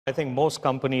I think most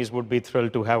companies would be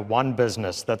thrilled to have one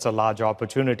business that's a large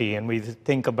opportunity. And we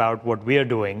think about what we are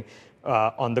doing.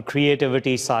 On the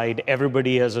creativity side,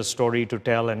 everybody has a story to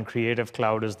tell, and Creative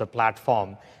Cloud is the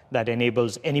platform that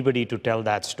enables anybody to tell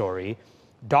that story.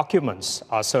 Documents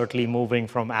are certainly moving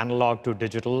from analog to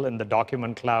digital, and the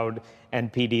Document Cloud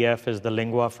and PDF is the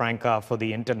lingua franca for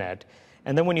the internet.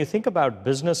 And then when you think about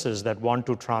businesses that want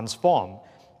to transform,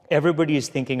 everybody is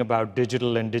thinking about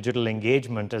digital and digital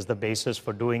engagement as the basis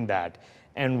for doing that.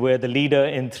 And we're the leader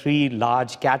in 3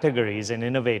 large categories in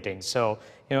innovating. So,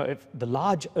 if the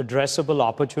large addressable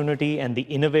opportunity and the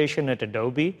innovation at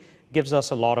Adobe gives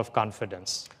us a lot of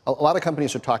confidence. A lot of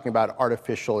companies are talking about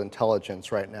artificial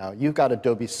intelligence right now. You've got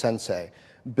Adobe Sensei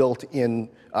built in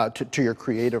to your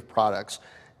creative products.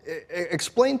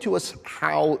 Explain to us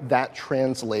how that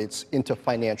translates into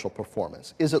financial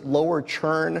performance. Is it lower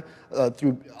churn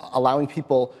through allowing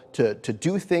people to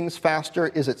do things faster?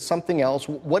 Is it something else?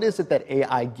 What is it that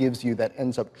AI gives you that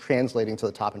ends up translating to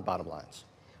the top and bottom lines?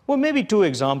 Well, maybe 2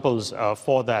 examples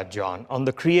for that, John. On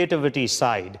the creativity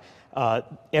side,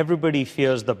 everybody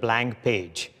fears the blank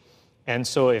page. And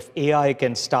so if AI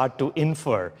can start to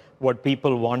infer what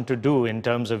people want to do in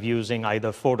terms of using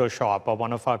either Photoshop or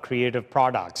one of our creative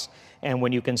products, and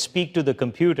when you can speak to the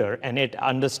computer and it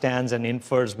understands and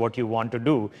infers what you want to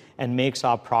do and makes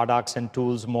our products and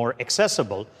tools more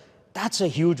accessible, that's a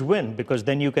huge win, because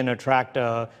then you can attract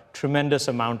a tremendous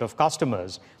amount of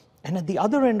customers. And at the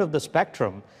other end of the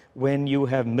spectrum, when you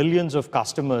have millions of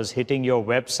customers hitting your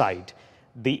website,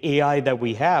 the AI that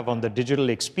we have on the Digital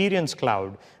Experience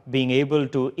Cloud being able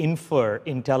to infer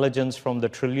intelligence from the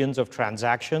trillions of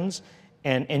transactions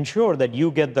and ensure that you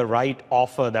get the right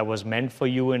offer that was meant for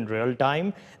you in real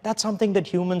time, that's something that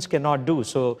humans cannot do.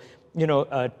 So,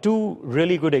 2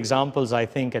 really good examples, I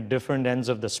think, at different ends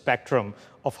of the spectrum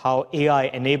of how AI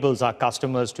enables our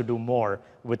customers to do more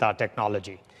with our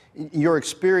technology. Your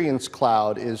Experience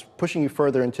Cloud is pushing you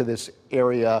further into this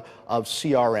area of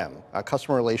CRM,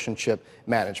 customer relationship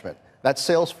management. That's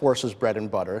Salesforce's bread and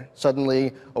butter.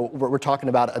 Suddenly, we're talking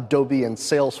about Adobe and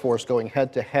Salesforce going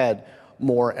head-to-head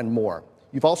more and more.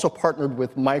 You've also partnered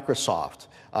with Microsoft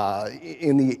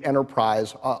in the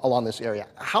enterprise along this area.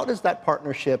 How does that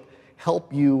partnership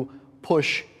help you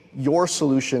push your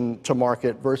solution to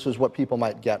market versus what people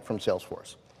might get from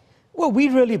Salesforce? Well, we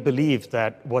really believe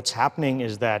that what's happening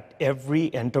is that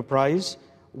every enterprise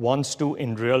wants to,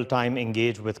 in real time,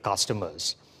 engage with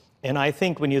customers. And I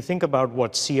think when you think about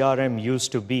what CRM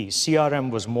used to be, CRM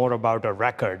was more about a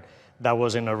record that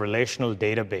was in a relational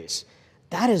database.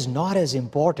 That is not as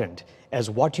important as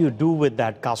what you do with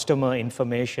that customer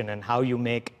information and how you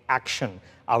make action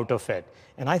out of it.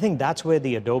 And I think that's where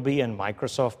the Adobe and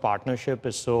Microsoft partnership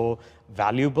is so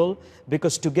valuable,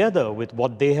 because together with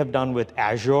what they have done with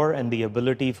Azure and the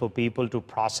ability for people to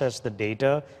process the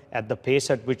data at the pace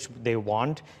at which they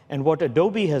want, and what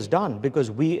Adobe has done,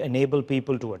 because we enable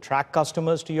people to attract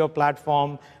customers to your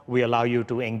platform, we allow you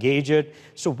to engage it.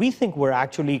 So we think we're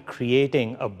actually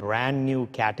creating a brand new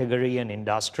category and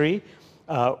industry,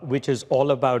 which is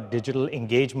all about digital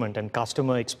engagement and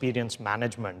customer experience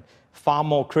management, far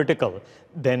more critical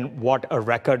than what a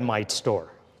record might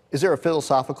store. Is there a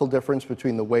philosophical difference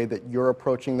between the way that you're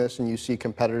approaching this and you see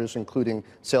competitors, including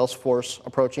Salesforce,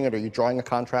 approaching it? Are you drawing a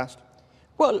contrast?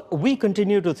 Well, we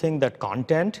continue to think that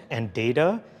content and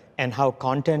data and how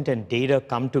content and data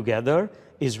come together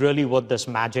is really what this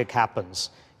magic happens.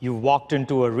 You walked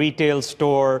into a retail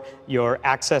store, you're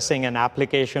accessing an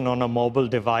application on a mobile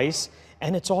device,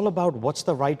 and it's all about what's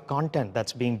the right content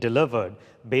that's being delivered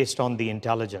based on the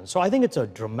intelligence. So I think it's a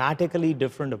dramatically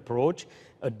different approach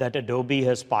that Adobe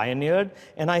has pioneered.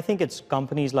 And I think it's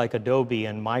companies like Adobe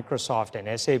and Microsoft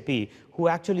and SAP who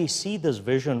actually see this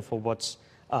vision for what's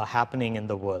happening in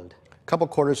the world. A couple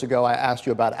quarters ago, I asked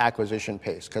you about acquisition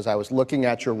pace, because I was looking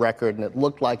at your record and it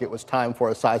looked like it was time for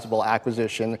a sizable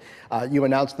acquisition. You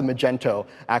announced the Magento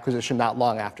acquisition not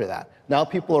long after that. Now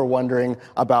people are wondering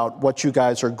about what you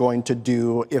guys are going to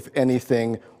do, if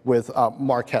anything, with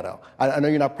Marketo. I know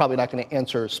you're probably not going to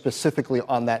answer specifically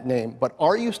on that name, but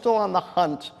are you still on the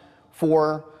hunt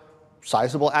for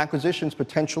sizable acquisitions,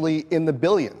 potentially in the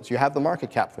billions? You have the market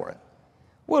cap for it.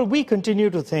 Well, we continue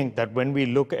to think that when we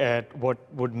look at what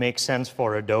would make sense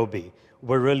for Adobe,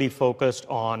 we're really focused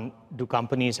on, do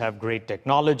companies have great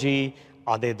technology?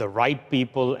 Are they the right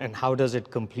people? And how does it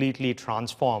completely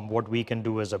transform what we can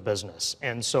do as a business?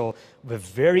 And so we're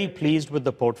very pleased with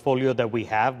the portfolio that we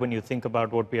have. When you think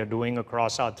about what we are doing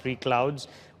across our 3 clouds,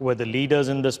 we're the leaders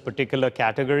in this particular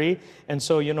category. And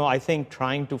so, I think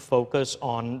trying to focus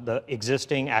on the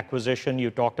existing acquisition,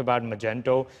 you talked about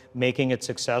Magento, making it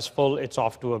successful, it's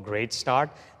off to a great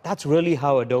start. That's really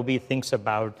how Adobe thinks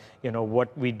about,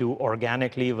 what we do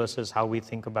organically versus how we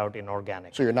think about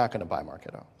inorganic. So you're not going to buy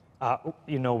Marketo?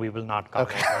 We will not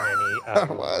comment on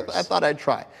any Well, I thought I'd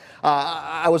try.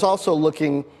 I was also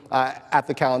looking at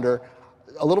the calendar.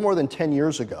 A little more than 10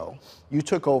 years ago, you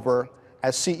took over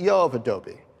as CEO of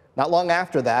Adobe. Not long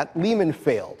after that, Lehman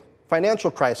failed. Financial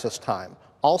crisis time.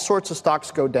 All sorts of stocks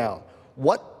go down.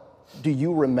 What do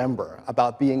you remember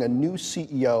about being a new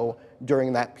CEO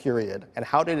during that period, and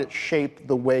how did it shape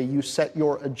the way you set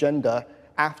your agenda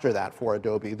after that for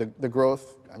Adobe? The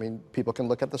growth, people can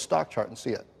look at the stock chart and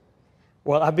see it.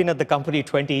 Well, I've been at the company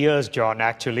 20 years, John,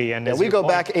 actually. And we go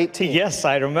back 18. Yes,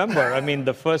 I remember.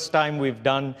 The first time we've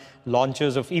done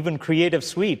launches of even Creative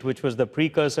Suite, which was the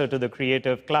precursor to the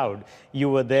Creative Cloud, you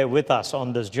were there with us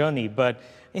on this journey. But,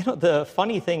 the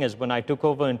funny thing is when I took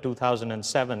over in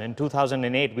 2007, in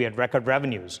 2008, we had record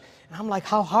revenues. And I'm like,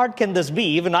 how hard can this be?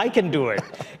 Even I can do it.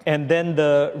 And then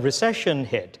the recession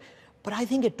hit. But I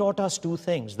think it taught us 2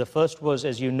 things. The first was,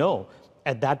 as you know,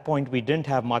 at that point, we didn't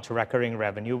have much recurring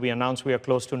revenue. We announced we are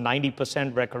close to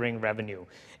 90% recurring revenue.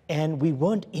 And we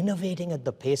weren't innovating at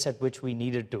the pace at which we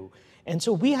needed to. And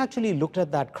so we actually looked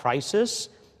at that crisis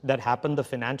that happened, the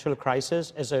financial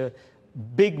crisis, as a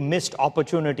big missed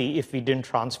opportunity if we didn't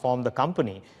transform the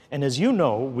company. And as you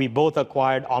know, we both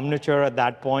acquired Omniture at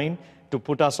that point to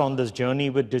put us on this journey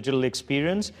with digital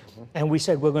experience. And we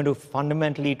said, we're going to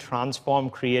fundamentally transform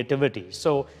creativity.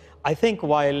 So I think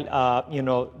while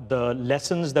the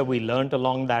lessons that we learned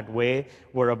along that way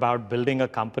were about building a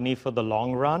company for the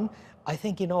long run, I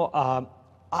think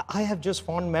I have just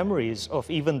fond memories of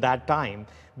even that time,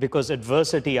 because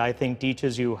adversity, I think,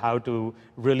 teaches you how to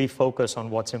really focus on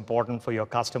what's important for your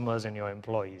customers and your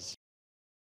employees.